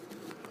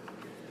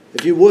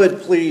If you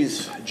would,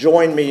 please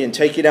join me in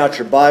taking out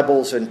your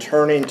Bibles and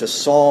turning to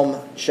Psalm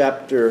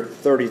chapter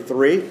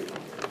 33.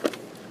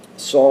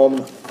 Psalm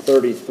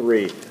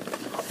 33.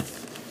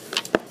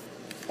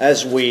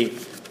 As we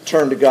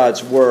turn to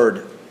God's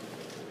Word,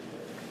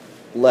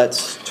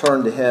 let's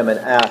turn to Him and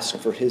ask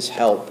for His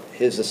help,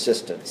 His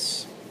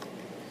assistance.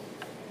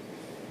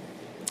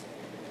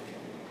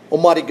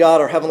 Almighty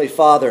God, our Heavenly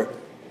Father,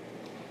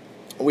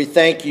 we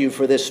thank You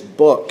for this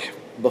book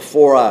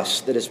before us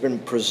that has been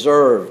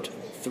preserved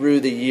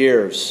through the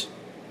years,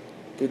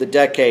 through the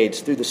decades,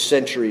 through the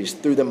centuries,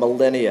 through the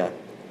millennia,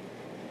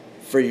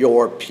 for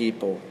Your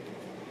people.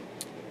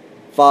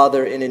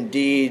 Father, it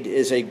indeed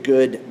is a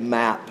good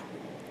map,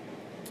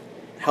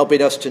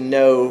 helping us to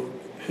know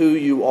who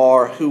You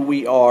are, who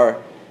we are,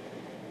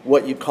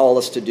 what You call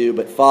us to do.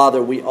 But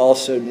Father, we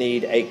also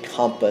need a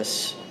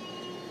compass.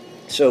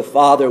 So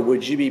Father,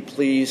 would You be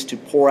pleased to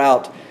pour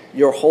out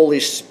Your Holy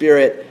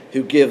Spirit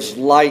who gives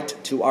light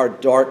to our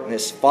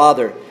darkness.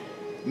 Father,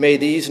 may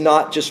these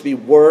not just be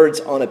words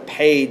on a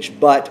page,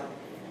 but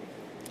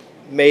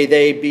may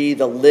they be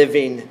the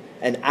living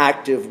and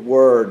active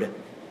Word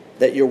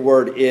that Your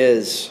Word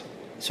is.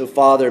 So,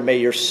 Father, may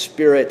Your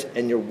Spirit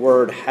and Your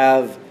Word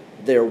have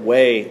their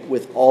way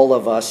with all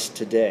of us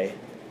today.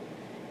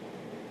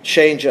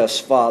 Change us,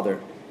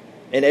 Father.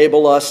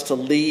 Enable us to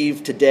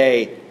leave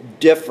today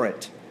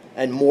different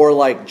and more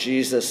like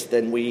Jesus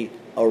than when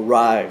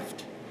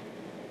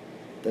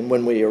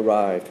we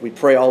arrived. We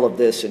pray all of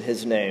this in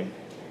His name.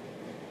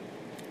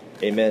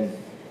 Amen.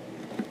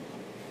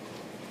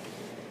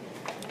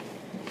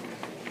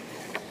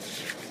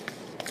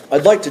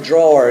 I'd like to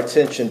draw our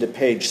attention to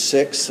page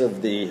 6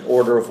 of the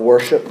Order of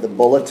Worship, the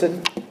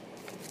bulletin.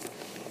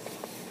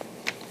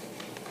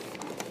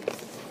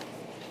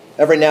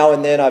 Every now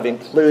and then I've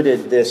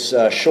included this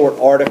short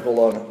article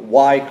on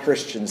why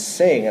Christians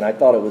sing, and I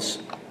thought it was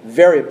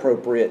very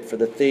appropriate for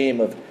the theme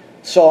of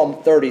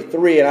Psalm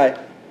 33, and I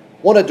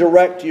want to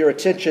direct your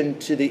attention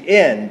to the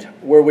end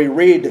where we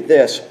read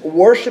this: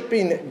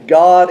 worshiping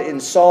God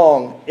in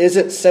song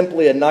isn't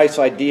simply a nice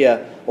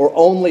idea or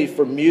only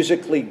for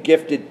musically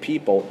gifted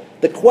people.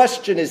 The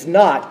question is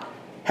not,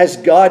 has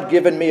God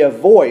given me a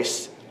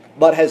voice,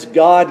 but has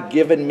God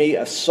given me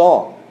a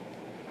song?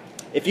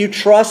 If you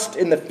trust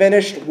in the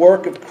finished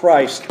work of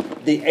Christ,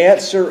 the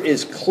answer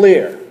is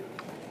clear.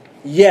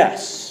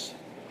 Yes.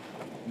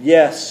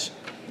 Yes,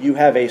 you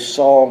have a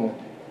song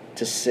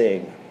to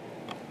sing.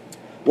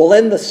 Well,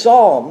 in the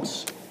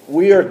Psalms,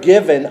 we are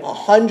given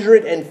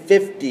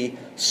 150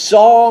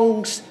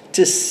 songs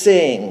to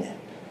sing.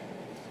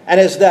 And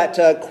as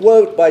that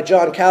quote by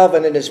John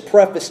Calvin in his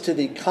preface to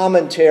the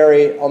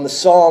commentary on the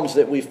Psalms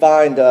that we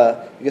find,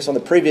 on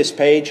the previous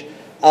page,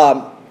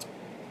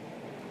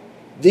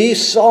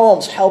 these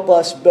Psalms help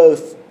us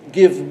both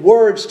give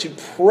words to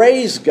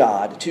praise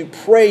God, to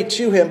pray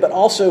to Him, but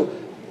also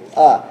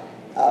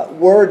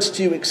words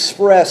to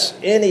express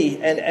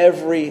any and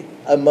every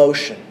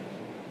emotion.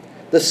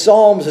 The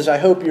Psalms, as I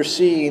hope you're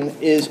seeing,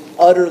 is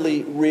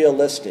utterly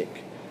realistic.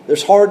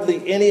 There's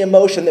hardly any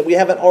emotion that we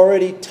haven't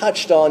already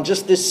touched on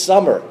just this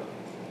summer.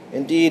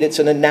 Indeed, it's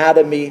an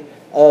anatomy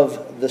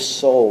of the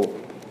soul,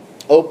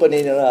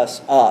 opening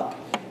us up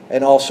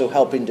and also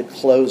helping to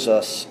close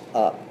us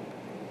up.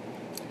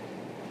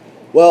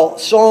 Well,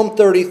 Psalm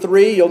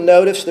 33, you'll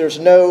notice there's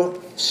no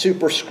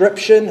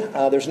superscription.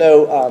 There's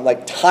no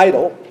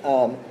title.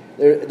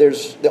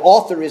 The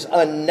author is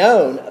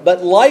unknown,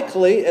 but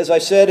likely, as I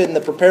said in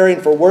the Preparing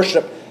for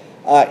Worship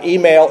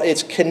email,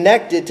 it's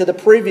connected to the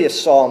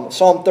previous Psalm,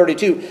 Psalm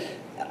 32,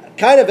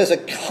 kind of as a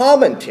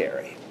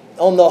commentary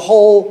on the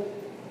whole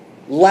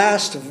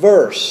last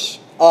verse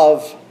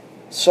of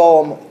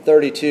Psalm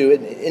 32.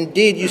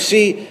 Indeed, you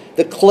see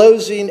the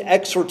closing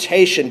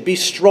exhortation: be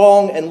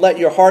strong and let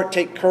your heart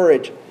take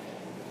courage,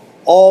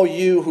 all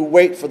you who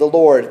wait for the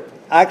Lord.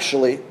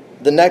 Actually,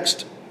 the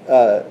next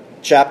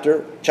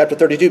chapter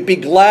 32, be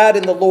glad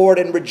in the Lord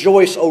and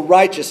rejoice, O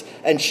righteous,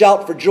 and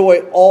shout for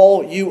joy,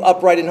 all you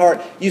upright in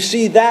heart. You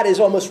see, that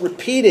is almost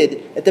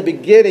repeated at the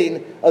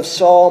beginning of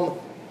Psalm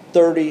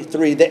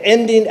 33. The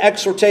ending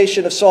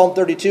exhortation of Psalm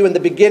 32 and the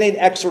beginning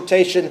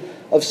exhortation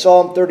of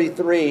Psalm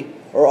 33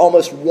 are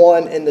almost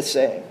one and the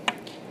same.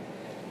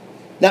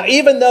 Now,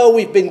 even though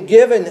we've been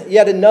given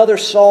yet another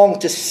song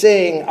to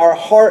sing, our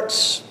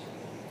hearts,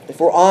 if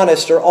we're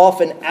honest, are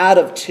often out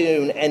of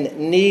tune and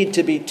need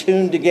to be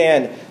tuned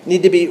again,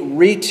 need to be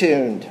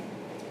retuned.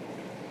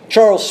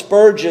 Charles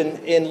Spurgeon,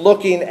 in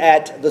looking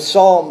at the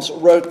Psalms,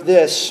 wrote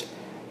this: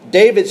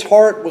 David's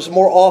heart was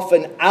more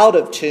often out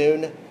of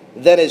tune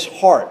than his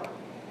heart.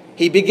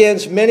 He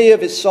begins many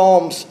of his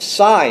Psalms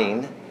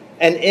sighing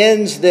and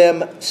ends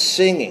them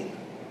singing.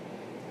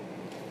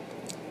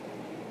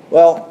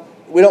 Well,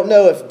 we don't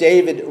know if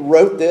David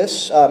wrote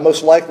this.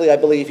 Most likely, I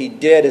believe he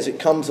did, as it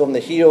comes on the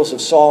heels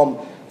of Psalm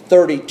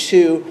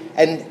 32.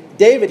 And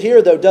David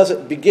here, though,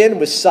 doesn't begin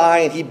with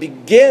sighing. He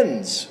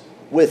begins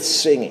with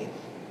singing.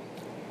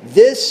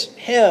 This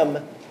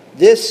hymn,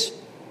 this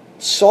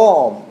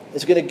psalm,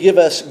 is going to give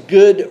us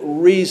good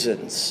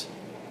reasons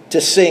to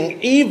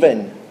sing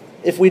even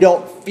if we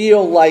don't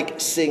feel like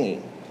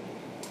singing.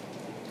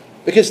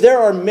 Because there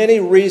are many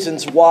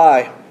reasons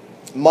why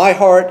my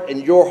heart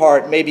and your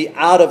heart may be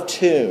out of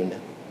tune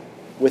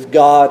with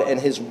God and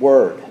His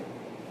Word.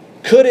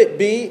 Could it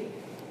be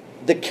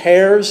the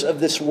cares of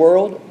this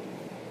world?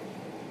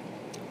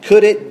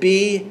 Could it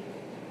be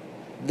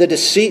the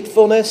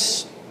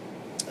deceitfulness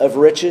of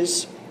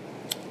riches?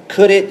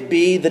 Could it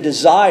be the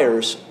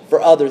desires for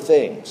other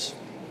things?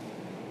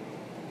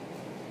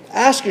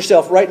 Ask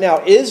yourself right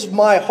now, is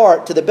my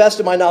heart, to the best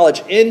of my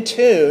knowledge, in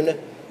tune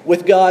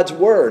with God's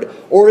Word?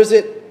 Or is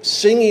it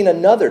singing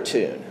another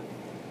tune?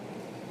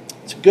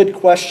 It's a good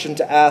question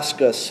to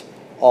ask us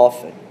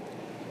often.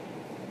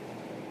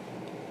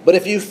 But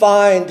if you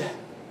find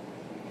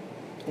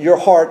your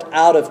heart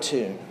out of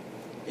tune,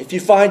 if you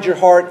find your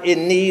heart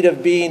in need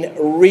of being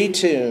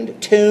retuned,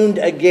 tuned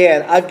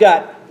again, I've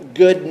got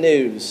good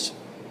news.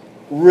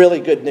 Really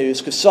good news,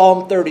 because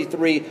Psalm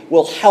 33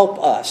 will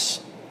help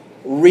us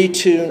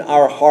retune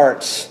our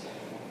hearts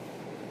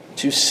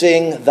to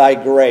sing Thy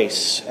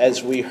grace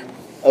as we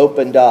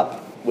opened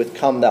up with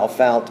Come Thou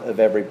Fount of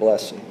Every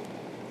Blessing.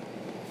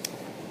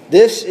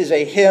 This is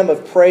a hymn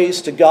of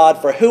praise to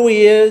God for who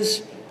He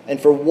is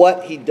and for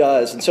what He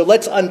does. And so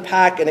let's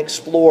unpack and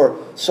explore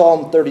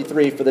Psalm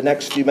 33 for the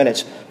next few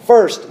minutes.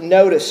 First,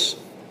 notice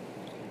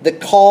the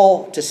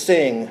call to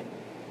sing.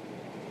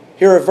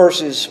 Here are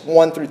verses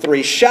 1 through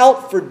 3.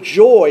 Shout for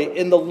joy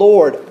in the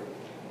Lord,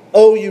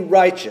 O you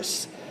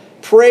righteous.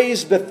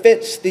 Praise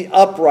befits the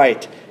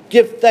upright.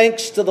 Give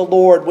thanks to the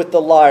Lord with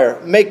the lyre.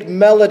 Make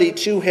melody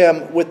to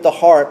Him with the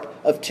harp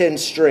of 10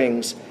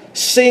 strings.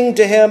 Sing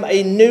to Him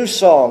a new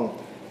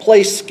song.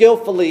 Play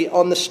skillfully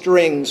on the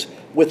strings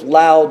with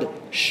loud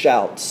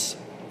shouts.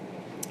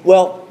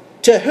 Well,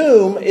 to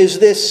whom is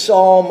this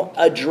psalm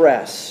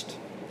addressed?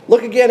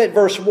 Look again at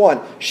verse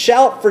 1.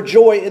 Shout for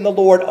joy in the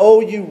Lord,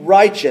 O you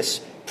righteous.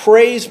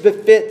 Praise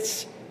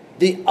befits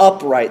the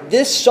upright.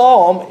 This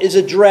psalm is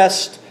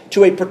addressed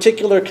to a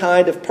particular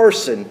kind of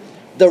person.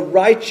 The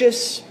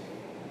righteous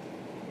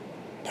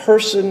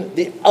person,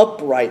 the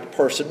upright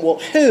person. Well,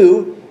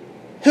 who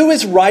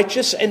is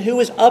righteous and who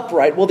is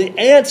upright? Well, the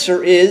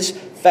answer is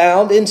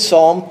found in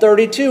Psalm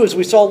 32, as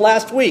we saw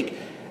last week.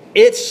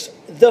 It's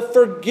the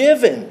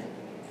forgiven.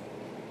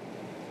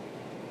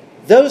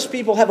 Those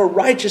people have a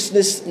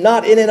righteousness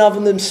not in and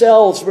of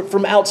themselves, but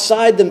from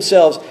outside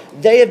themselves.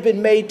 They have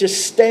been made to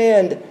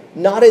stand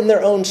not in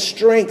their own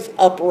strength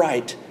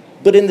upright,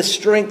 but in the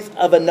strength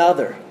of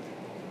another.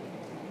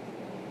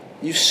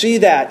 You see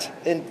that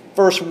in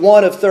verse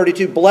 1 of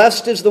 32.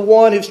 Blessed is the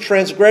one whose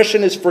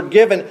transgression is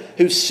forgiven,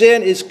 whose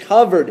sin is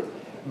covered.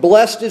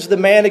 Blessed is the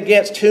man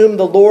against whom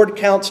the Lord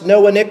counts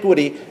no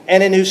iniquity,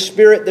 and in whose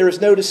spirit there is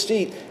no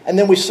deceit. And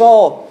then we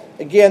saw,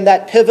 again,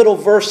 that pivotal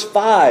verse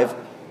 5,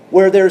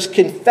 where there's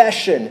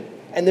confession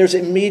and there's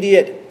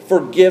immediate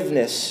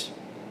forgiveness.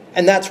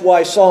 And that's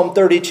why Psalm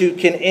 32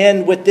 can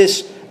end with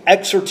this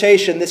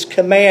exhortation, this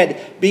command.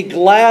 Be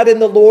glad in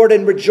the Lord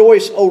and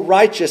rejoice, O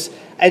righteous,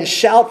 and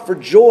shout for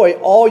joy,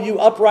 all you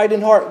upright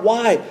in heart.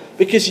 Why?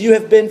 Because you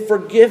have been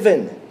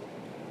forgiven.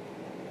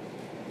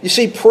 You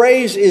see,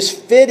 praise is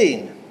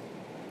fitting.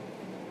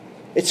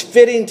 It's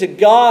fitting to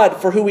God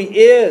for who He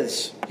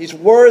is. He's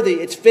worthy.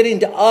 It's fitting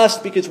to us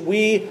because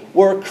we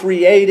were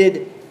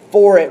created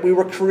for it. We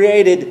were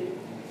created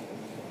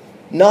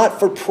not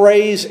for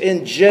praise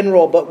in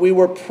general, but we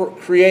were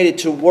created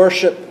to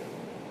worship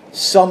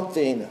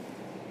something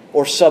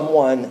or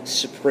someone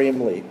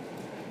supremely.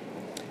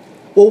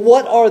 Well,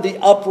 what are the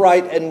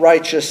upright and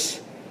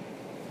righteous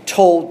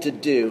told to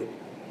do?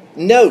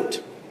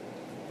 Note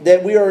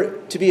that we are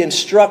to be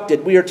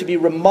instructed, we are to be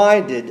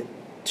reminded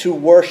to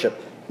worship.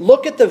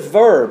 Look at the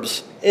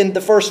verbs in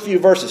the first few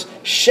verses.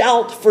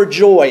 Shout for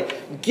joy,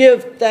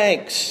 give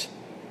thanks,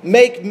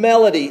 make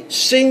melody,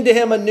 sing to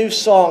Him a new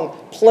song,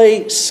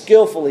 play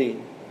skillfully.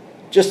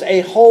 Just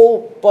a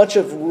whole bunch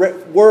of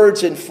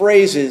words and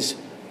phrases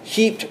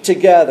heaped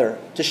together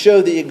to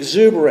show the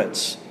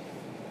exuberance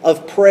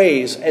of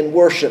praise and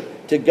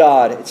worship to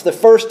God. It's the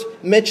first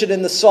mention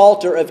in the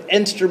Psalter of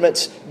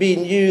instruments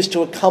being used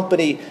to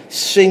accompany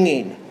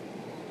singing.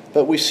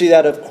 But we see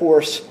that, of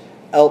course,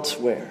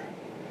 elsewhere.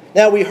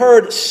 Now we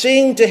heard,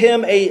 sing to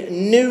Him a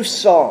new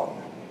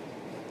song.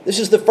 This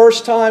is the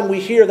first time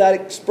we hear that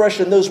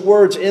expression, those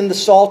words in the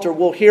Psalter.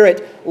 We'll hear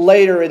it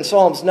later in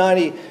Psalms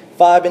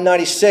 95 and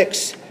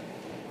 96.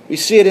 We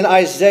see it in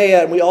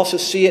Isaiah, and we also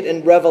see it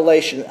in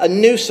Revelation. A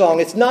new song.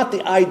 It's not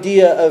the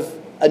idea of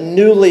a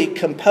newly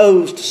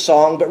composed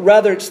song, but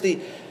rather it's the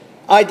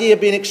idea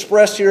being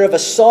expressed here of a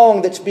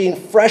song that's being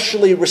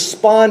freshly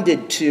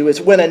responded to.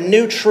 It's when a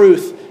new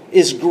truth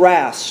is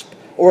grasped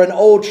or an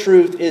old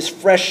truth is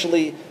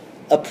freshly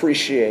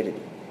appreciated.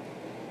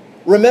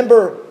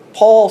 Remember,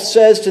 Paul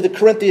says to the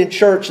Corinthian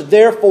church,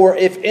 therefore,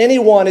 if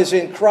anyone is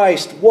in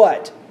Christ,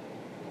 what?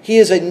 He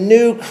is a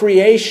new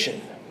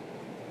creation.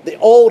 The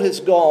old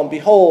has gone.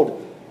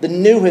 Behold, the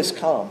new has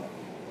come.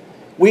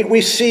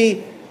 We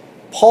see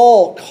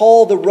Paul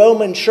call the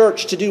Roman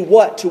church to do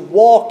what? To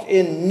walk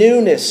in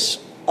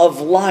newness of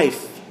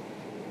life.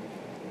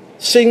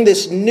 Sing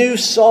this new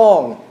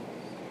song,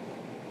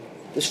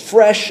 this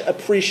fresh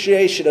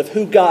appreciation of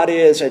who God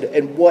is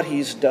and what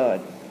He's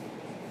done.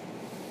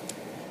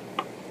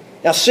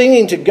 Now,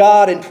 singing to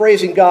God and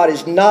praising God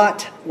is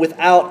not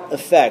without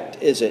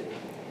effect, is it?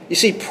 You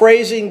see,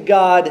 praising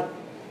God,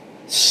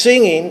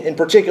 singing in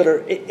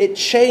particular, it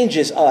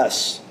changes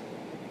us.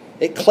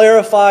 It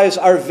clarifies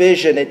our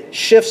vision. It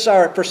shifts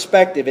our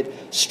perspective. It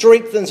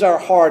strengthens our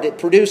heart. It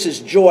produces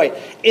joy.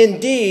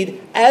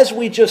 Indeed, as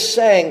we just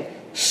sang,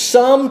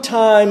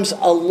 sometimes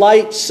a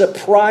light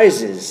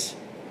surprises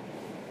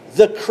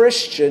the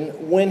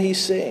Christian when he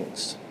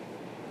sings.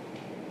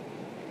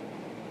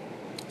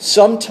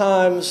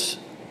 Sometimes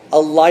a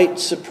light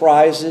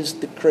surprises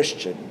the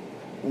Christian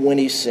when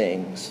he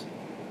sings.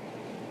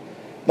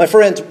 My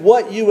friends,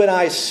 what you and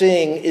I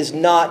sing is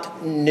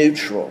not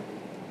neutral.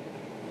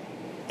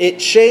 It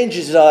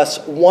changes us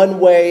one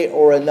way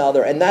or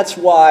another. And that's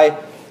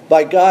why,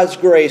 by God's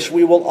grace,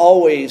 we will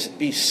always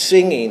be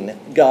singing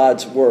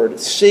God's word.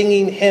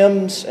 Singing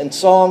hymns and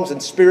songs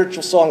and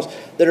spiritual songs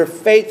that are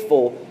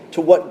faithful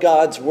to what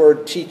God's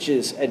word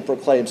teaches and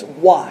proclaims.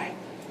 Why?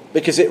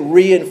 Because it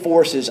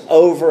reinforces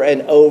over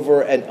and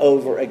over and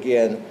over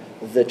again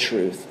the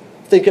truth.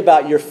 Think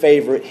about your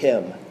favorite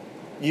hymn.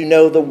 You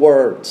know the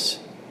words.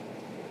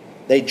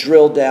 They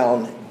drill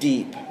down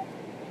deep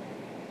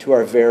to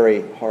our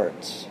very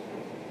hearts.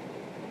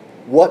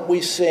 What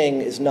we sing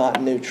is not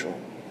neutral.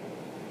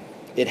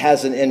 It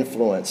has an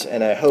influence,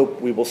 and I hope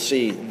we will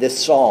see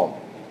this psalm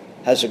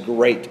has a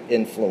great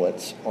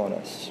influence on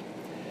us.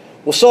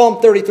 Well,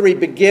 Psalm 33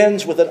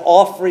 begins with an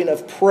offering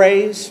of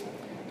praise,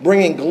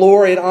 bringing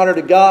glory and honor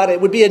to God. It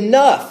would be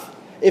enough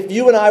if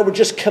you and I were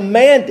just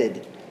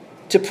commanded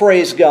to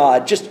praise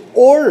God, just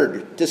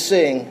ordered to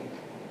sing.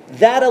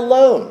 That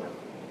alone,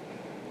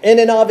 in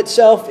and of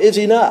itself, is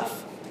enough.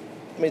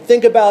 I mean,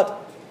 think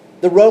about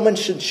the Roman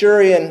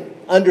centurion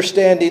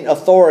understanding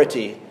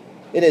authority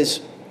in his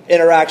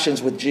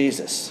interactions with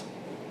Jesus.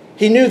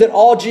 He knew that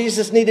all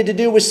Jesus needed to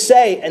do was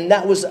say, and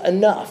that was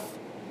enough.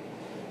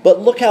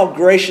 But look how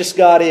gracious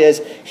God is.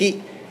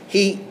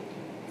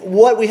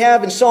 What we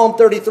have in Psalm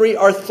 33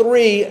 are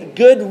three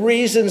good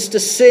reasons to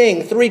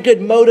sing, three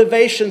good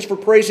motivations for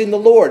praising the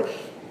Lord.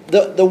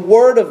 The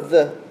word of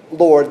the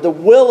Lord, the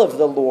will of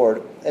the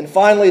Lord, and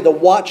finally the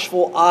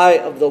watchful eye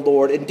of the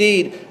Lord.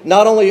 Indeed,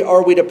 not only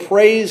are we to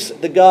praise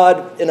the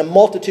God in a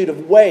multitude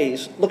of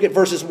ways, look at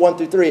verses 1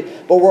 through 3,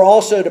 but we're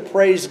also to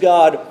praise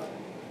God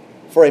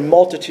for a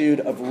multitude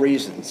of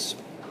reasons.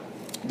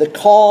 The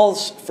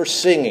calls for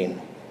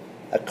singing,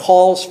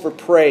 calls for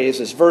praise,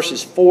 is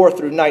verses 4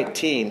 through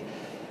 19.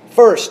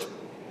 First,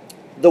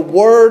 the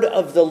word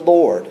of the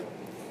Lord.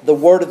 The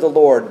word of the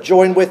Lord.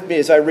 Join with me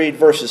as I read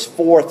verses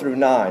 4 through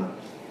 9.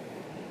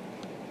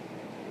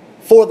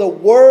 For the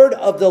word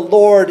of the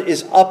Lord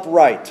is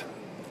upright,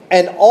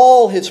 and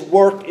all his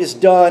work is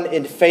done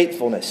in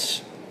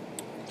faithfulness.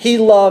 He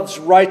loves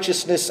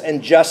righteousness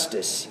and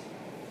justice.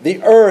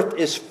 The earth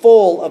is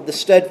full of the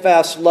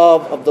steadfast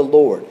love of the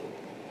Lord.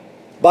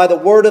 By the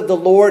word of the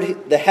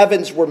Lord the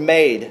heavens were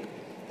made,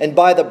 and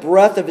by the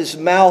breath of his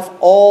mouth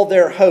all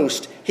their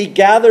host. He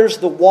gathers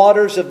the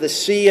waters of the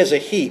sea as a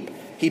heap.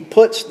 He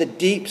puts the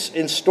deeps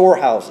in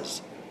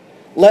storehouses.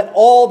 Let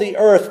all the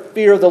earth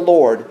fear the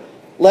Lord.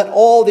 Let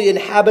all the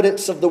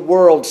inhabitants of the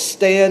world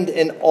stand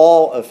in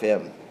awe of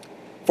him.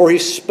 For he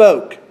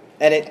spoke,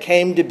 and it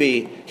came to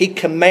be. He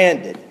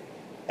commanded,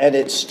 and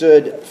it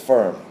stood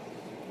firm.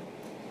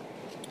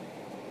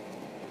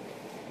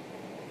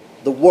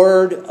 The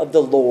word of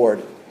the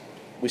Lord,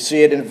 we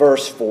see it in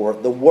verse 4.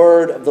 The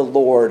word of the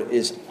Lord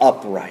is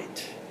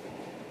upright.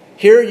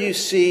 Here you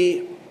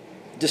see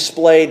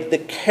displayed the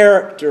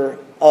character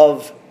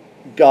of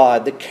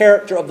God, the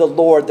character of the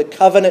Lord, the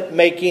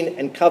covenant-making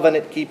and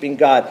covenant-keeping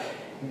God.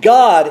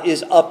 God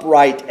is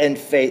upright and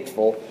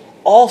faithful.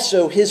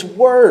 Also, his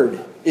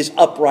word is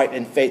upright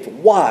and faithful.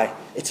 Why?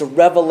 It's a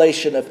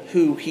revelation of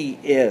who he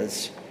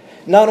is.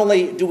 Not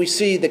only do we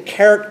see the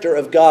character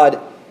of God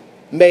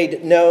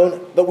made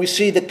known, but we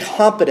see the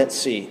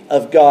competency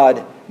of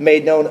God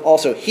made known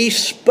also. He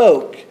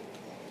spoke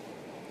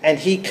and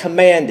he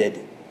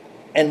commanded.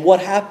 And what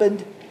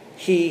happened?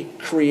 He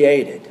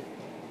created.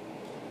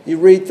 You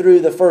read through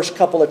the first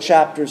couple of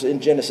chapters in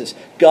Genesis.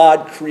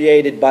 God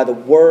created by the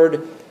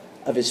word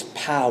of his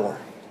power.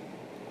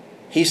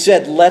 He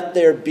said, let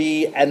there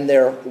be, and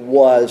there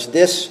was.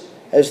 This,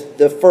 as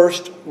the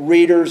first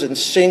readers and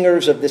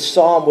singers of this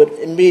psalm would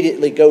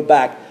immediately go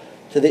back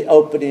to the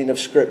opening of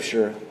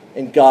Scripture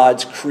in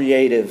God's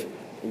creative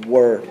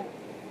word.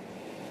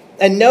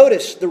 And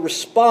notice the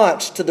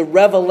response to the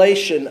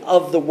revelation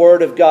of the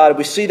word of God.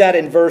 We see that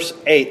in verse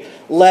 8.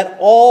 Let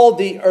all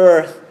the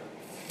earth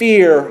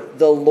fear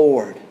the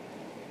Lord.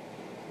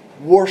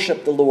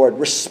 Worship the Lord.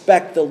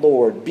 Respect the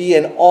Lord. Be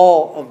in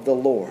awe of the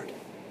Lord.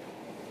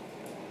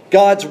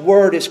 God's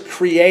word is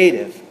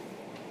creative.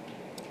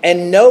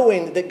 And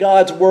knowing that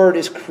God's word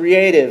is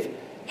creative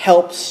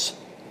helps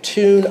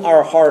tune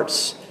our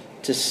hearts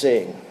to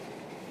sing.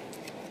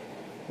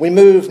 We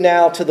move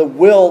now to the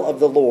will of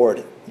the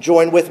Lord.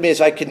 Join with me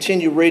as I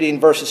continue reading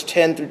verses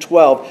 10 through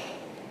 12.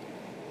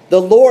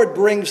 The Lord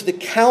brings the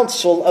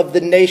counsel of the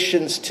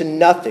nations to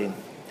nothing.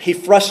 He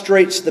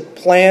frustrates the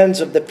plans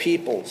of the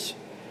peoples.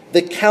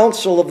 The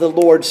counsel of the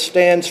Lord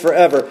stands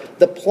forever,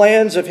 the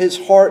plans of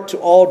his heart to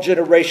all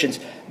generations.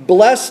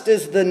 Blessed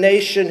is the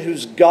nation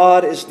whose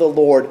God is the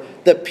Lord,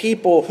 the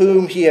people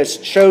whom he has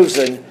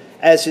chosen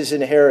as his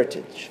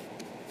inheritance.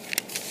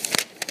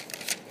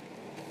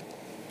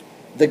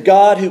 The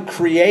God who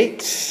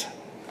creates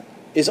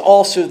is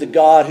also the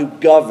God who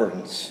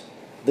governs,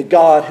 the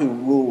God who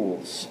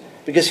rules.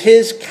 Because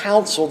his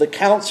counsel, the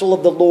counsel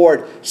of the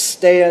Lord,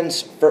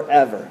 stands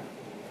forever.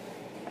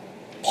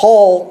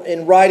 Paul,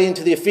 in writing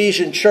to the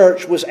Ephesian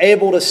church, was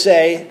able to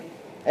say,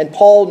 and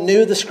Paul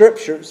knew the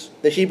scriptures,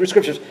 the Hebrew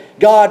scriptures,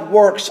 God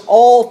works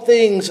all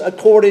things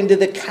according to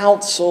the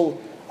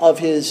counsel of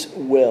his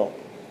will.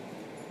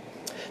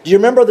 Do you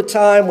remember the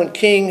time when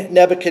King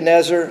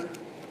Nebuchadnezzar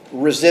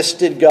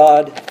resisted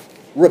God,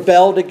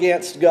 rebelled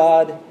against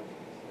God?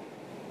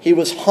 He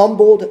was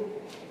humbled,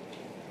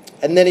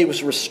 and then he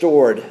was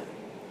restored.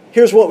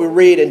 Here's what we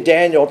read in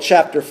Daniel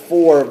chapter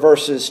 4,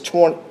 verses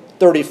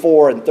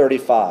 34 and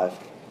 35.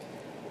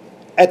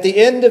 At the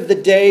end of the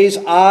days,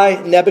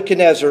 I,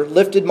 Nebuchadnezzar,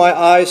 lifted my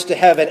eyes to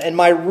heaven, and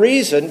my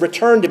reason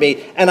returned to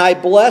me, and I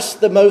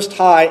blessed the Most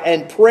High,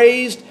 and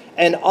praised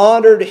and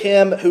honored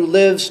him who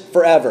lives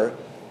forever.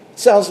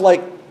 Sounds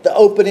like the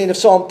opening of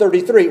Psalm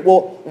 33.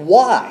 Well,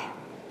 why?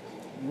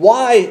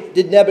 Why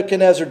did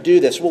Nebuchadnezzar do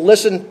this? Well,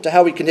 listen to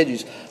how he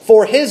continues.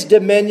 For his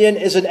dominion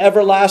is an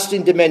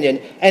everlasting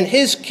dominion, and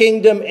his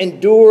kingdom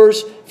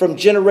endures from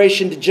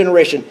generation to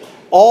generation.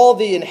 All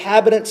the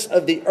inhabitants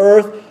of the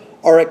earth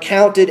are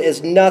accounted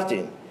as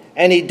nothing,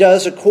 and he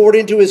does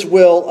according to his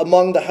will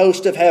among the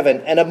host of heaven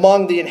and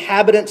among the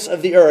inhabitants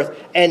of the earth,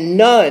 and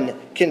none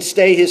can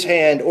stay his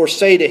hand or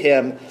say to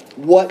him,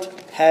 what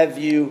have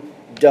you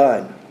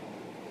done?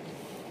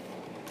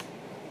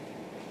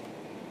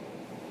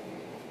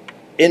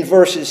 In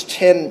verses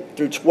 10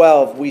 through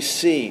 12, we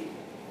see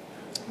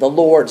the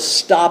Lord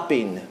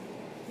stopping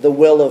the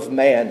will of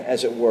man,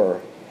 as it were,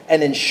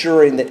 and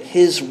ensuring that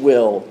his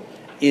will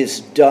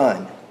is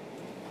done.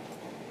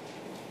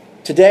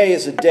 Today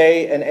is a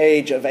day and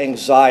age of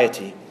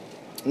anxiety,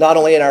 not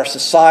only in our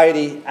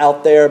society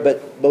out there,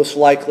 but most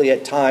likely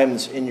at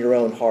times in your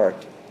own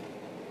heart.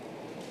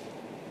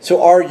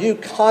 So are you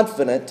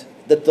confident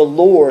that the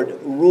Lord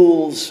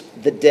rules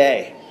the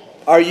day?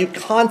 Are you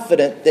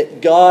confident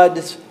that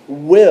God's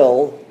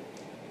will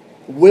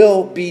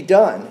be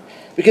done?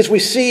 Because we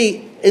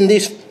see in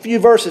these few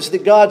verses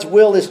that God's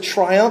will is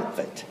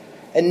triumphant.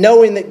 And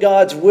knowing that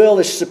God's will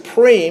is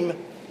supreme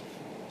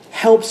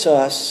helps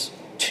us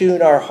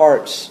tune our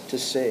hearts to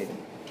sing.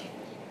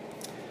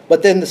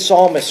 But then the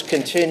psalmist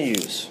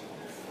continues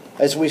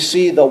as we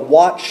see the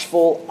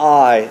watchful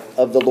eye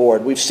of the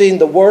Lord. We've seen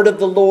the word of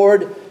the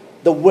Lord,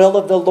 the will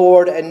of the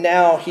Lord, and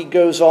now he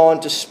goes on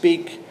to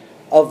speak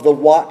of the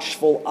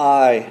watchful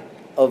eye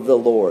of the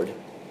Lord.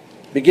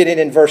 Beginning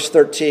in verse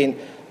 13,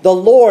 the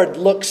Lord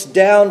looks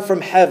down from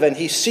heaven.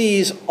 He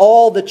sees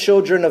all the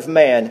children of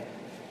man.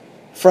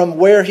 From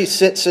where he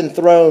sits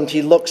enthroned,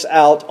 he looks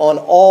out on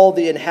all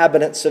the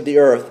inhabitants of the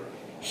earth.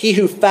 He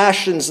who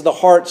fashions the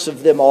hearts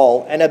of them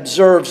all and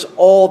observes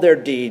all their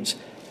deeds.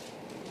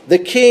 The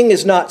king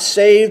is not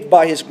saved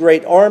by his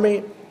great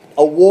army.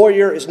 A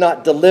warrior is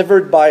not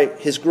delivered by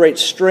his great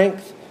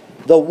strength.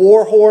 The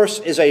war horse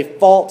is a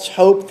false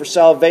hope for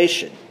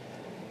salvation,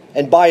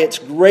 and by its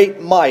great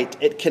might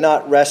it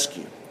cannot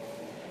rescue.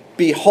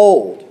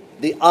 Behold,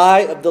 the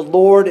eye of the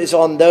Lord is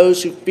on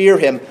those who fear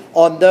him,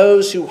 on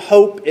those who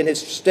hope in his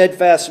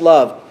steadfast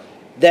love,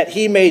 that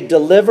he may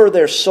deliver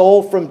their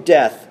soul from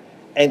death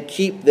and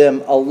keep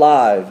them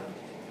alive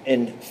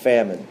in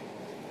famine.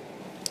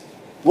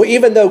 Well,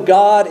 even though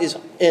God is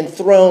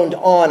enthroned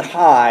on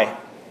high,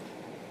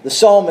 the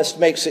psalmist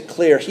makes it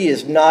clear he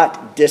is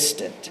not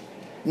distant.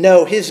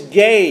 No, his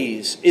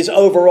gaze is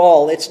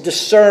overall. It's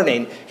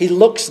discerning. He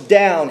looks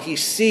down, he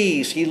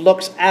sees, he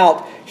looks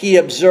out, he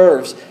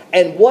observes.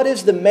 And what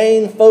is the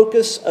main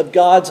focus of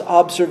God's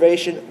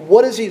observation?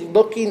 What is he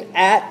looking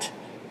at?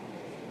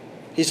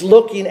 He's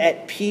looking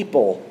at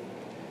people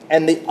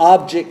and the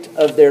object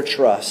of their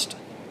trust.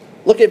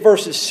 Look at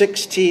verses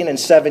 16 and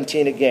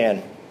 17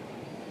 again.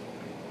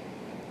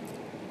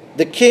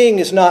 The king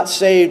is not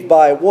saved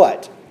by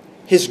what?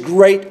 His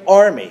great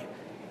army.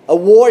 A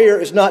warrior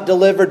is not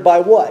delivered by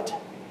what?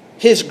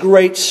 His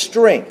great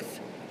strength.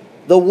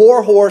 The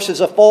war horse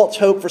is a false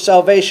hope for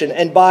salvation,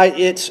 and by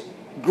its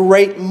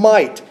great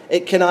might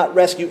it cannot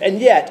rescue. And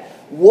yet,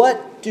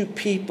 what do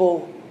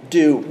people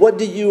do? What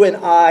do you and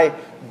I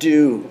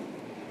do?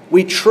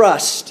 We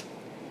trust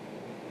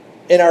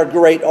in our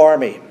great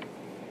army.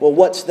 Well,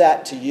 what's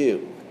that to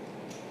you?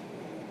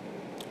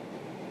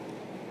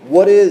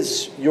 What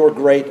is your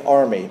great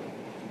army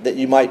that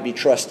you might be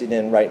trusting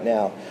in right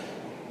now?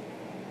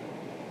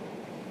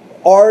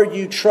 Are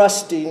you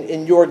trusting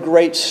in your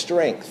great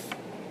strength?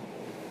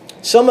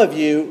 Some of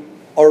you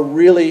are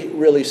really,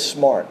 really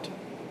smart.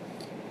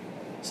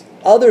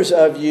 Others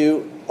of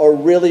you are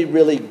really,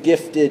 really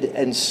gifted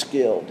and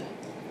skilled.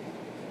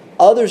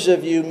 Others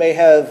of you may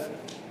have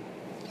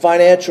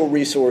financial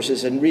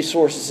resources and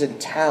resources and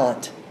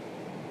talent.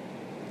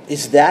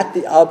 Is that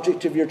the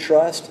object of your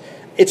trust?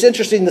 It's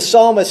interesting, the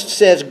psalmist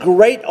says,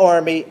 great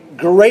army,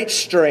 great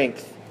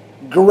strength,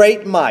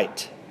 great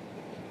might.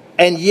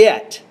 And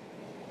yet,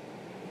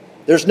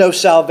 there's no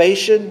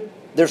salvation,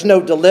 there's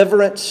no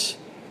deliverance,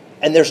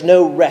 and there's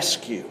no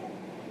rescue,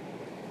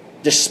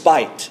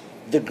 despite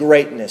the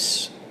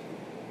greatness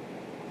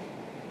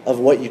of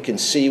what you can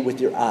see with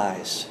your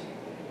eyes,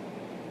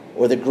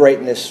 or the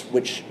greatness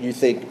which you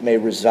think may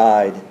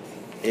reside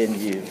in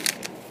you.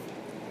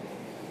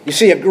 You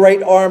see, a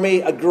great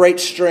army, a great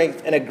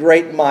strength, and a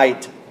great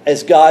might,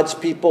 as God's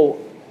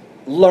people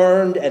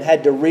learned and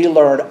had to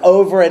relearn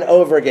over and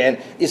over again,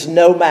 is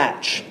no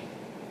match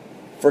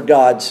for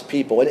God's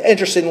people. And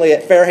interestingly,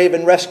 at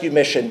Fairhaven Rescue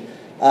Mission,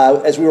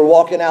 as we were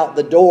walking out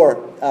the door,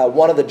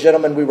 one of the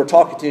gentlemen we were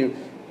talking to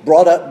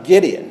brought up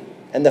Gideon,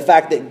 and the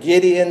fact that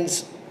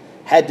Gideon's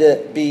had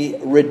to be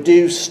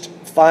reduced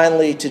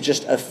finally to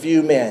just a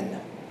few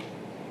men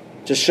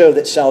to show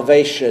that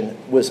salvation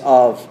was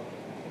of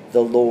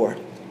the Lord.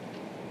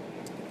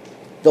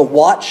 The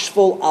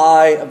watchful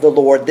eye of the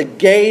Lord, the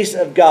gaze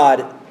of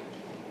God.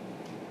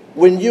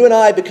 When you and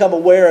I become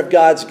aware of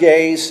God's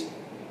gaze,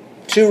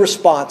 two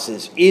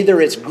responses. Either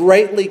it's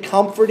greatly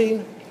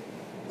comforting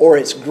or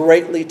it's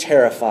greatly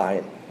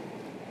terrifying.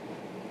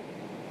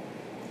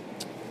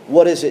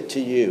 What is it to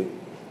you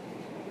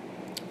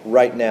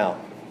right now?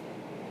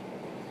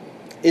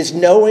 Is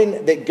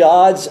knowing that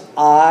God's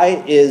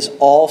eye is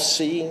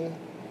all-seeing,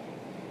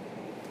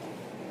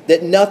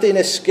 that nothing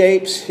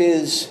escapes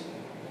His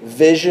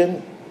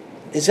vision,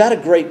 is that a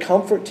great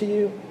comfort to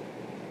you?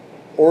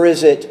 Or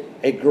is it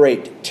a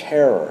great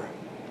terror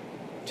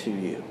to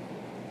you?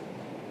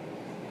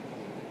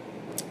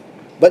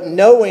 But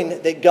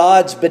knowing that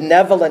God's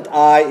benevolent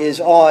eye is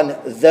on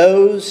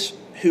those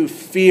who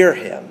fear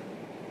Him.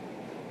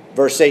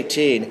 Verse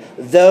 18,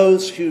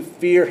 those who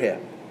fear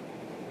Him.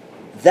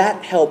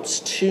 That helps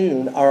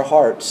tune our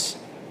hearts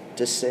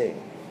to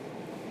sing.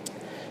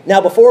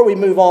 Now, before we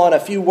move on, a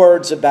few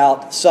words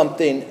about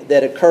something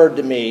that occurred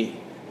to me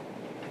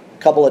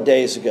a couple of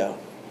days ago.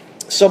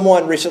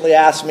 Someone recently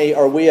asked me,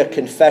 are we a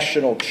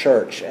confessional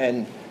church?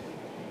 And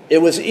it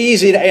was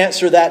easy to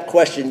answer that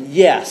question.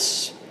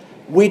 Yes,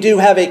 we do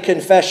have a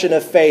confession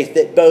of faith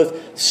that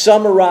both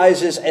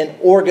summarizes and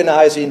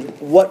organizing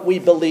what we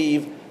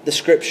believe the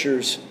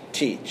Scriptures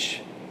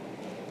teach.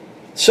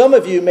 Some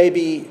of you may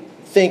be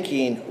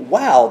thinking,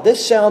 wow,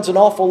 this sounds an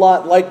awful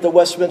lot like the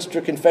Westminster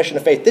Confession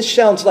of Faith. This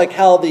sounds like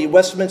how the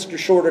Westminster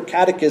Shorter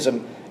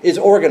Catechism is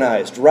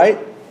organized, right?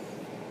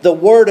 The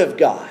Word of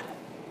God.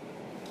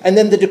 And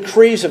then the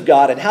decrees of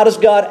God. And how does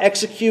God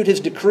execute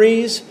His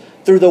decrees?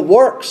 Through the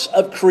works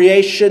of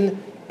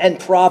creation and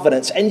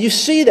providence. And you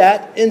see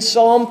that in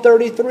Psalm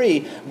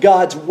 33.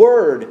 God's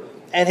Word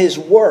and His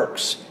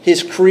works,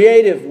 His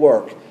creative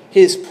work,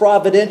 His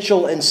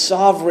providential and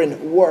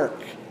sovereign work.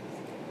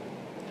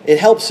 It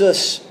helps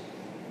us,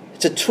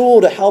 it's a tool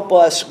to help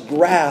us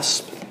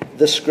grasp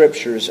the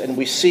Scriptures. And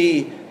we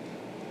see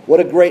what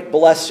a great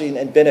blessing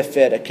and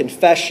benefit a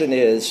confession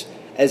is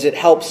as it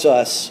helps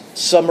us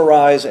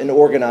summarize and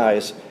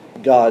organize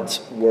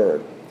God's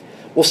Word.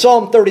 Well,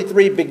 Psalm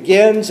 33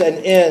 begins and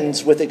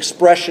ends with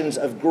expressions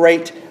of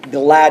great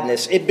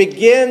gladness. It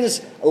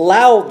begins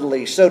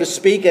loudly, so to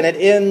speak, and it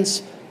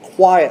ends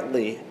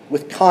quietly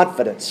with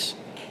confidence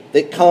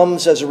that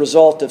comes as a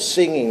result of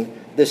singing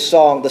this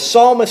song. The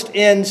psalmist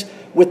ends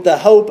with the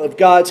hope of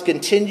God's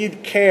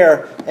continued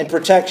care and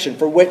protection,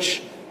 for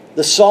which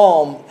the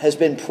psalm has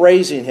been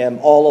praising Him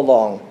all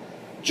along.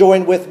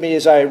 Join with me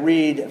as I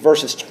read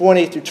verses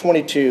 20 through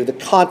 22, the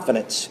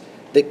confidence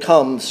that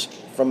comes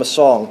from a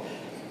song.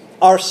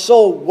 Our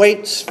soul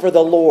waits for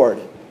the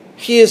Lord.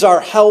 He is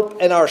our help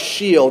and our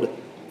shield,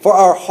 for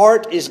our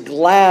heart is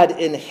glad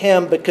in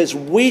Him because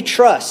we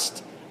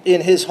trust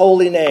in His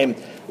holy name.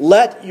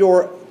 Let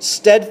your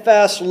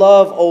steadfast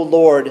love, O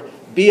Lord,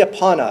 be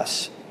upon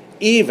us,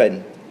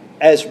 even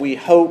as we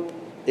hope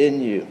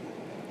in you.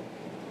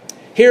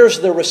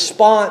 Here's the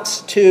response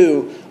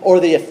to,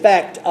 or the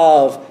effect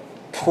of,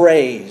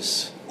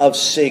 praise, of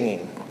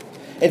singing.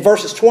 In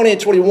verses 20 and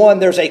 21,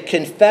 there's a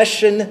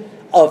confession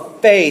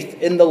of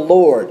faith in the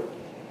Lord,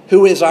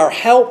 who is our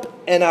help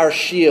and our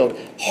shield.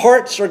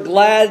 Hearts are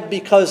glad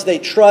because they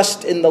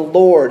trust in the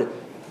Lord.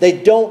 They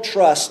don't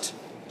trust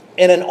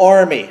in an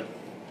army.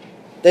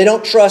 They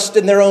don't trust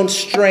in their own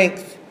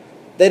strength.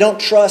 They don't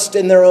trust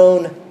in their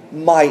own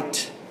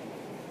might.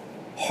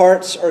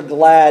 Hearts are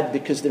glad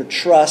because their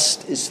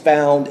trust is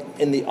found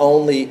in the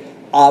only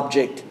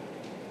object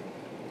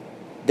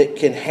that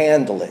can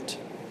handle it,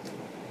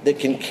 that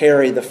can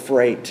carry the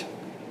freight.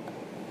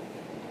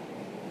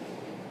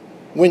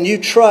 When you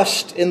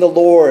trust in the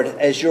Lord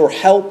as your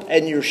help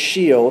and your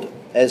shield,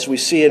 as we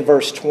see in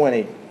verse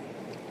 20,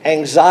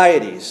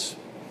 anxieties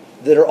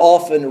that are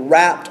often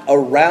wrapped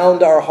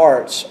around our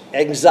hearts,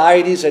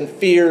 anxieties and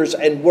fears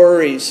and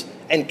worries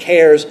and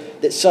cares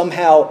that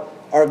somehow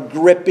are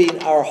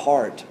gripping our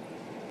heart,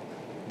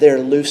 they're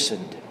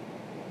loosened.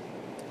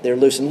 They're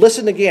loosened.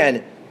 Listen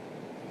again.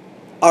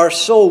 Our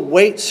soul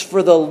waits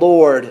for the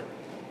Lord,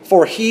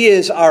 for He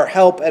is our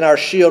help and our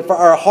shield. For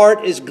our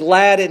heart is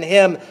glad in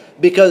Him.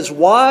 Because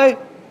why?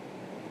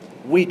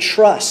 We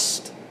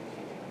trust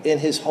in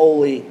His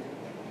holy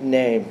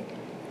name.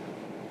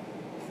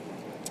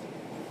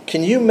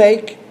 Can you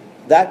make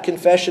that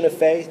confession of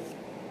faith?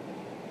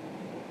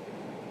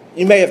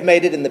 You may have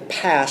made it in the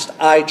past.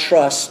 I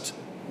trust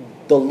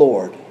the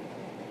Lord.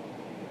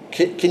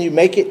 Can you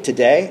make it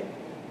today?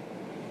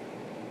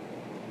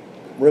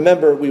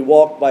 Remember, we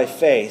walk by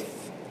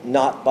faith,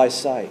 not by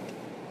sight,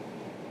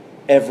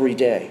 every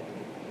day.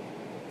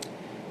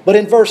 But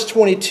in verse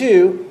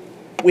 22,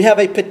 we have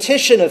a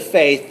petition of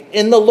faith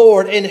in the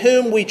Lord, in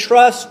whom we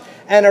trust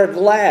and are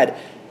glad.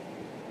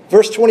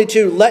 Verse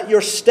 22, let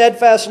your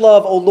steadfast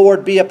love, O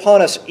Lord, be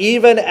upon us,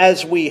 even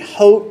as we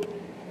hope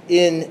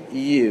in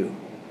you.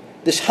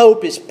 This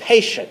hope is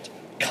patient,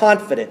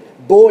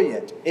 confident,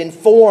 buoyant,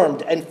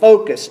 informed, and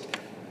focused,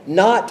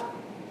 not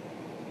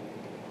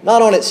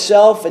on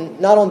itself and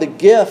not on the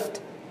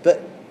gift,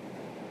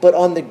 but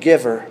on the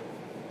giver.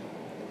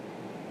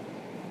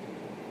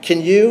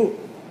 Can you,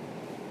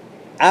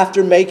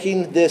 after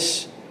making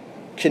this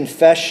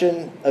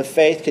confession of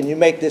faith, can you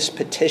make this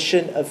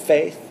petition of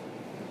faith?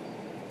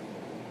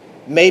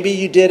 Maybe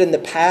you did in the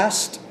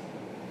past.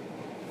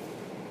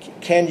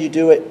 Can you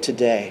do it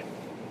today?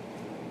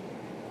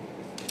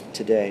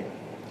 Today.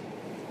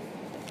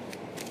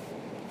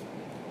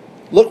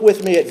 Look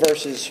with me at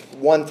verses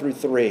 1 through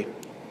 3.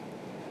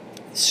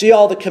 See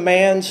all the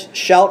commands,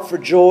 shout for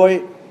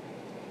joy,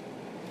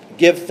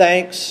 give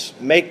thanks,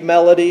 make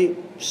melody,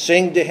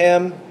 sing to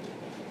Him.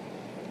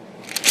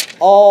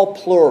 All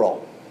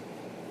plural.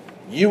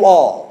 You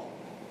all.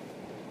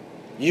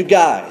 You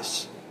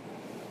guys.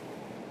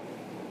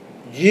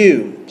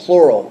 You,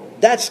 plural.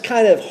 That's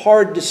kind of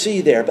hard to see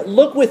there. But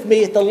look with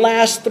me at the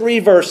last 3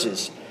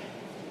 verses.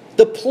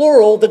 The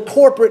plural, the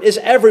corporate, is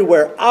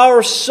everywhere.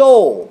 Our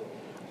soul,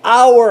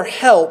 our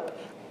help,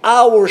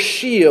 our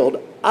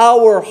shield,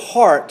 our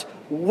heart,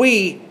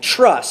 we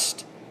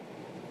trust.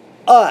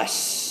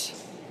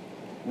 Us,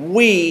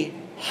 we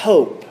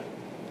hope.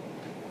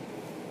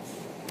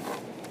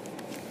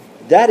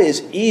 That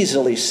is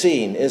easily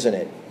seen, isn't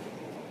it?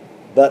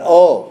 But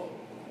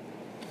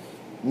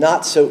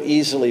not so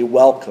easily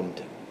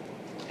welcomed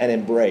and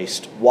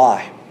embraced.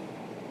 Why?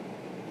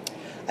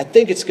 I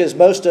think it's because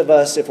most of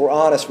us, if we're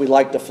honest, we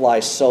like to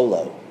fly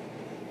solo.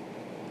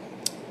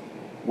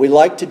 We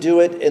like to do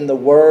it in the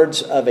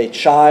words of a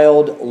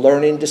child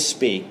learning to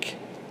speak.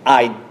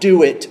 I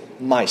do it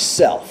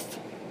myself.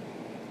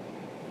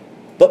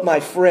 But my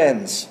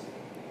friends,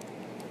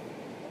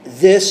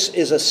 this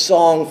is a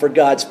song for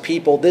God's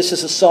people. This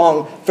is a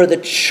song for the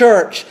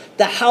church,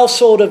 the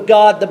household of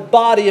God, the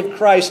body of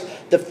Christ,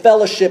 the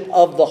fellowship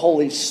of the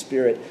Holy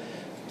Spirit.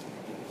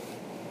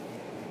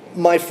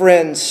 My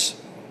friends,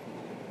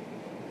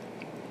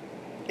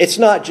 it's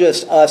not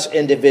just us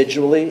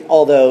individually,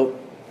 although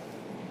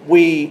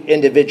we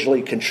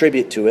individually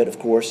contribute to it, of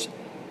course.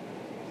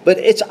 But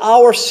it's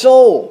our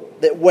soul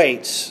that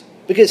waits,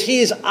 because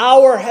He is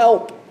our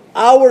help,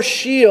 our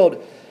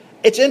shield.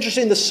 It's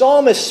interesting, the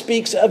psalmist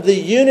speaks of the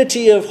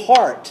unity of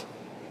heart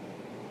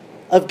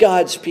of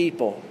God's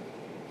people.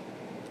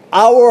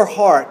 Our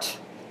heart,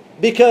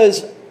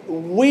 because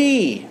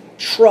we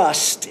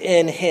trust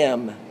in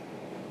Him.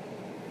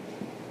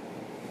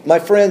 My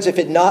friends, if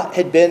it not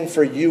had been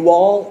for you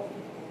all,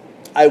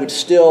 I would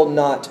still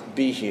not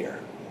be here.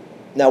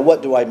 Now,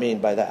 what do I mean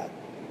by that?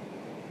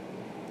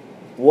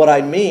 What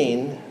I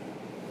mean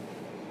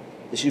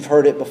is, you've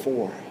heard it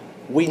before.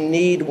 We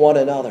need one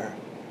another.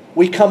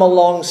 We come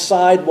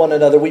alongside one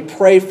another. We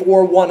pray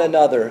for one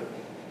another.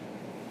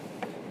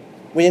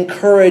 We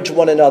encourage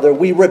one another.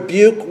 We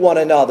rebuke one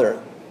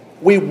another.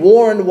 We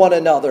warn one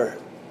another.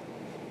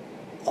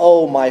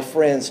 Oh, my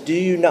friends, do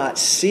you not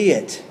see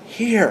it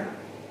here?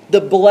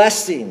 The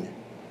blessing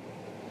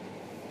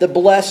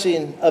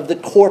of the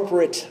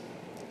corporate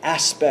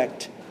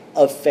aspect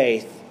of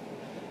faith.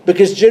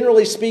 Because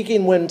generally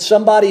speaking, when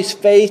somebody's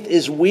faith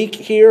is weak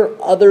here,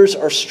 others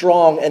are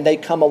strong and they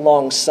come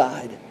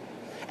alongside.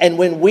 And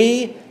when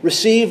we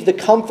receive the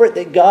comfort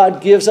that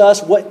God gives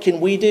us, what can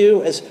we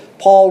do? As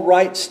Paul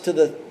writes to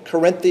the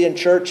Corinthian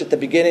church at the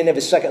beginning of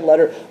his second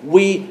letter,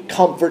 we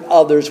comfort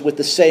others with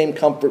the same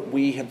comfort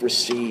we have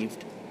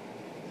received.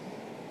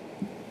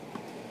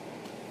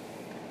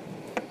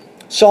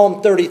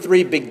 Psalm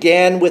 33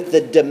 began with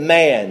the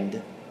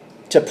demand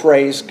to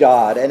praise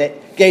God. And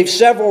it gave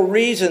several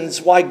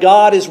reasons why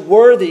God is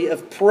worthy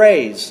of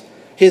praise.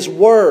 His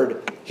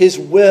word, His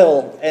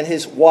will, and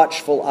His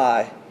watchful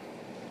eye.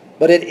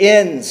 But it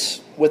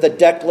ends with a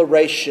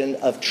declaration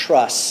of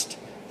trust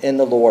in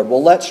the Lord.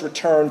 Well, let's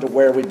return to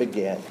where we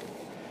began.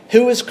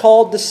 Who is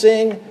called to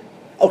sing?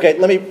 Okay,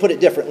 let me put it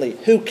differently.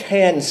 Who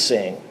can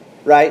sing,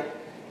 right?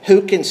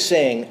 Who can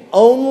sing?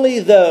 Only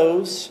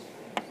those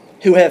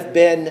who have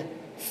been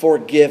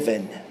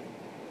forgiven.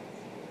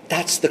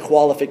 That's the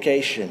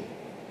qualification.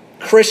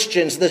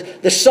 Christians,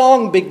 the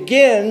song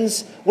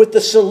begins with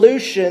the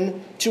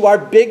solution to our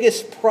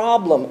biggest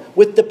problem,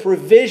 with the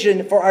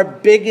provision for our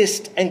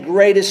biggest and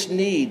greatest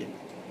need.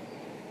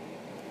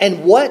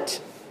 And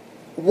what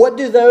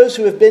do those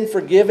who have been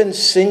forgiven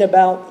sing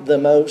about the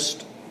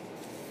most?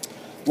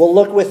 Well,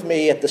 look with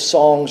me at the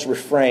song's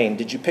refrain.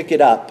 Did you pick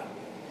it up?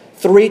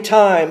 3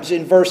 times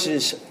in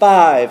verses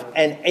 5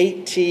 and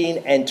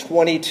 18 and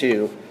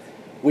 22,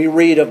 we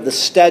read of the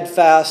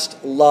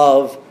steadfast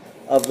love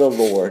of the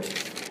Lord.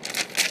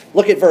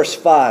 Look at verse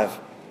 5.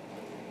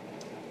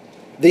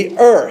 The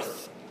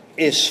earth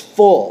is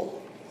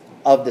full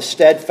of the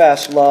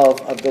steadfast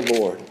love of the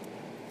Lord.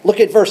 Look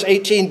at verse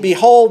 18.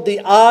 Behold, the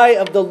eye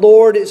of the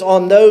Lord is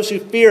on those who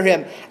fear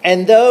him,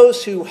 and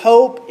those who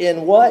hope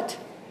in what?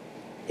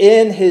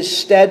 In his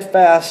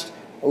steadfast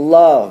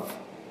love.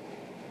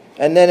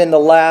 And then in the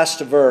last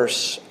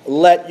verse,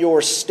 let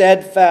your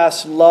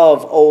steadfast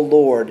love, O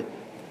Lord,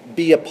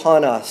 be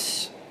upon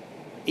us,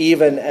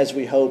 even as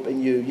we hope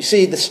in you. You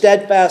see, the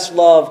steadfast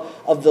love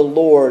of the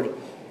Lord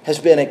has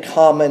been a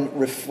common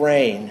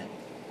refrain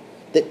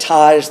that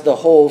ties the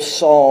whole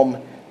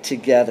psalm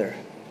together.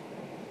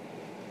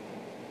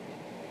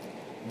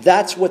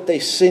 That's what they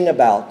sing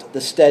about,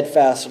 the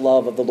steadfast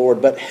love of the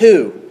Lord. But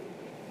who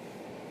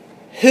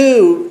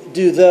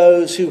do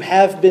those who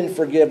have been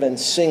forgiven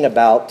sing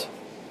about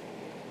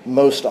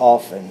most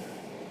often?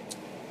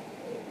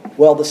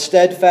 Well, the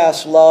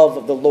steadfast love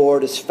of the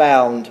Lord is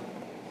found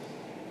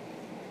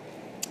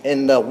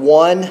in the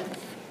one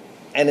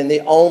and in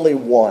the only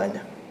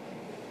one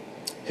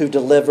who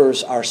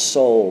delivers our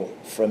soul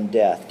from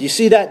death. Do you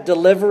see that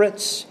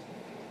deliverance?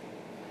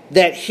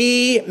 That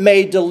he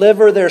may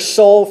deliver their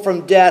soul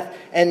from death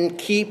and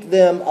keep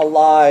them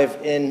alive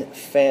in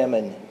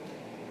famine.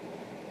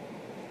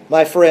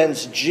 My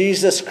friends,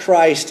 Jesus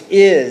Christ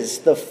is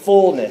the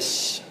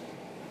fullness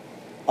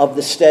of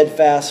the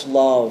steadfast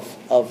love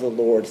of the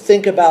Lord.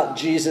 Think about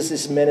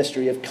Jesus'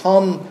 ministry of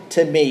come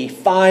to me,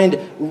 find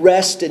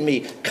rest in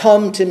me.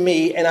 Come to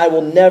me and I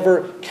will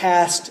never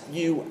cast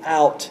you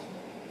out.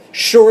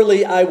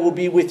 Surely I will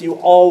be with you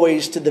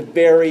always to the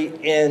very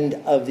end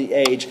of the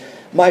age.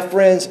 My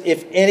friends,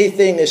 if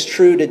anything is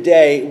true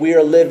today, we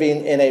are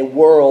living in a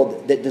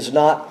world that does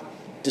not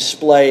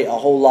display a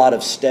whole lot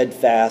of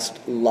steadfast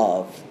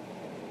love.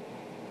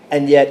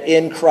 And yet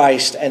in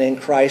Christ and in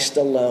Christ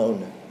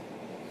alone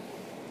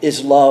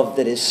is love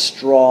that is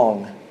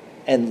strong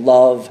and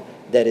love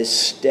that is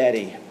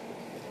steady.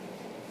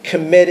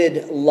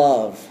 Committed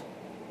love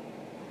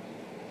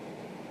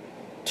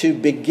to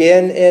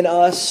begin in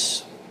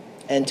us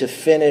and to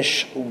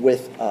finish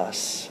with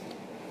us.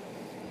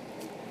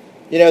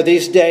 You know,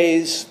 these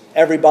days,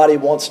 everybody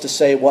wants to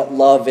say what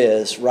love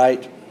is,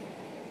 right?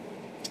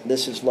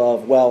 This is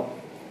love. Well,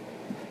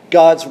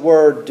 God's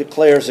Word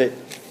declares it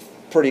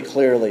pretty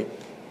clearly.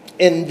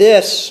 In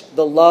this,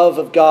 the love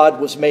of God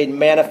was made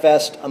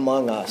manifest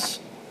among us,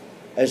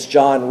 as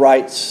John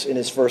writes in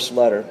his first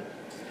letter.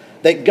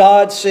 That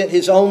God sent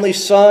his only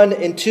Son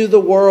into the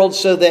world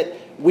so that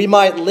we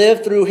might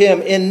live through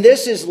him. In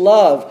this is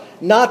love,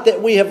 not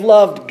that we have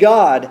loved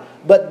God,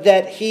 but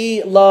that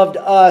he loved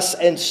us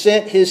and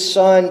sent his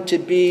Son to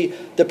be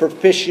the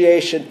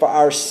propitiation for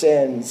our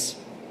sins.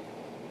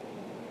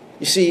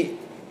 You see,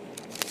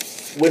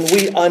 when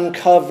we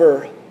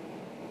uncover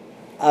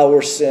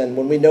our sin,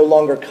 when we no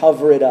longer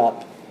cover it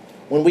up,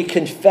 when we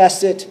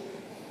confess it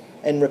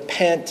and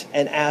repent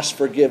and ask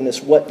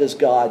forgiveness, what does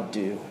God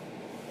do?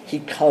 He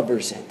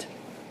covers it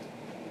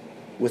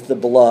with the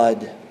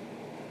blood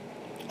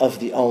of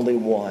the only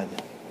one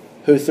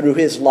who through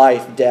his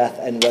life, death,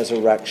 and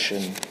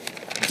resurrection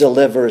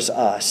delivers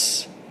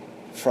us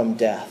from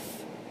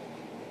death.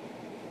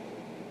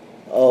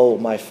 Oh,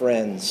 my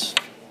friends,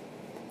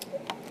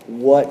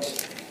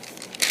 what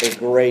a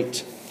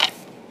great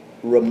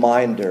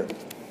reminder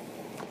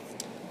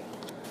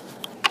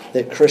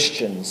that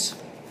Christians,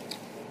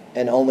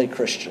 and only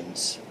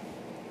Christians,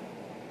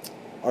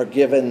 are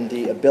given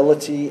the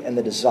ability and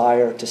the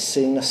desire to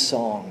sing a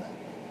song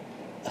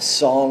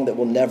that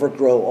will never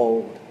grow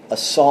old, a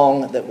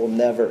song that will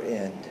never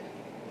end.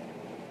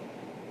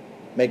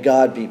 May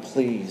God be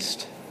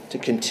pleased to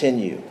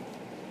continue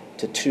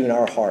to tune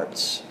our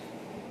hearts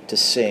to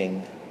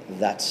sing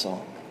that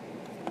song.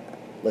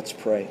 Let's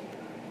pray.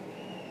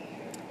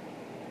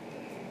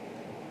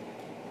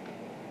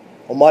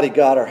 Almighty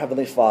God, our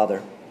Heavenly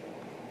Father,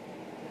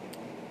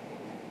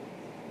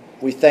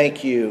 we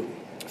thank you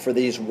for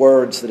these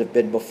words that have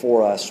been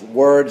before us,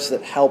 words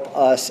that help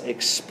us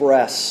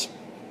express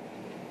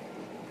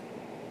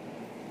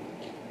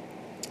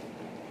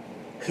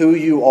who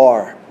you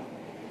are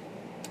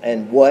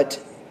and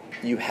what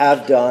you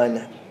have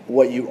done,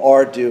 what you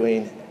are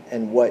doing,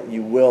 and what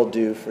you will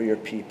do for your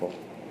people.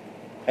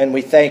 And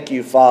we thank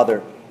you,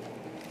 Father,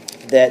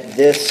 that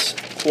this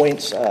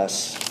points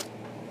us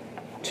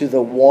to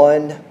the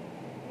one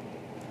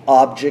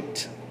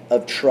object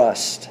of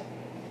trust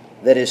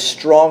that is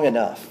strong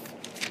enough,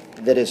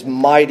 that is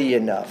mighty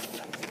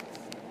enough,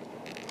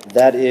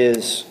 that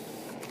is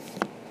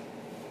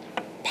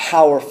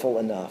powerful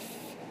enough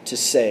to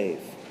save,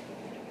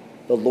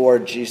 the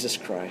Lord Jesus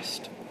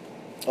Christ.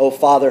 Oh,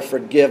 Father,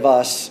 forgive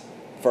us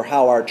for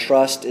how our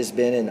trust has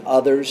been in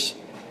others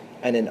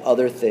and in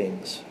other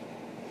things.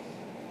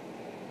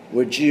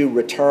 Would you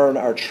return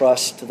our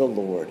trust to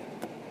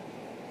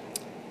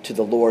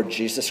the Lord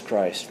Jesus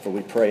Christ, for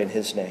we pray in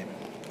his name.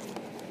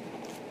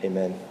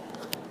 Amen.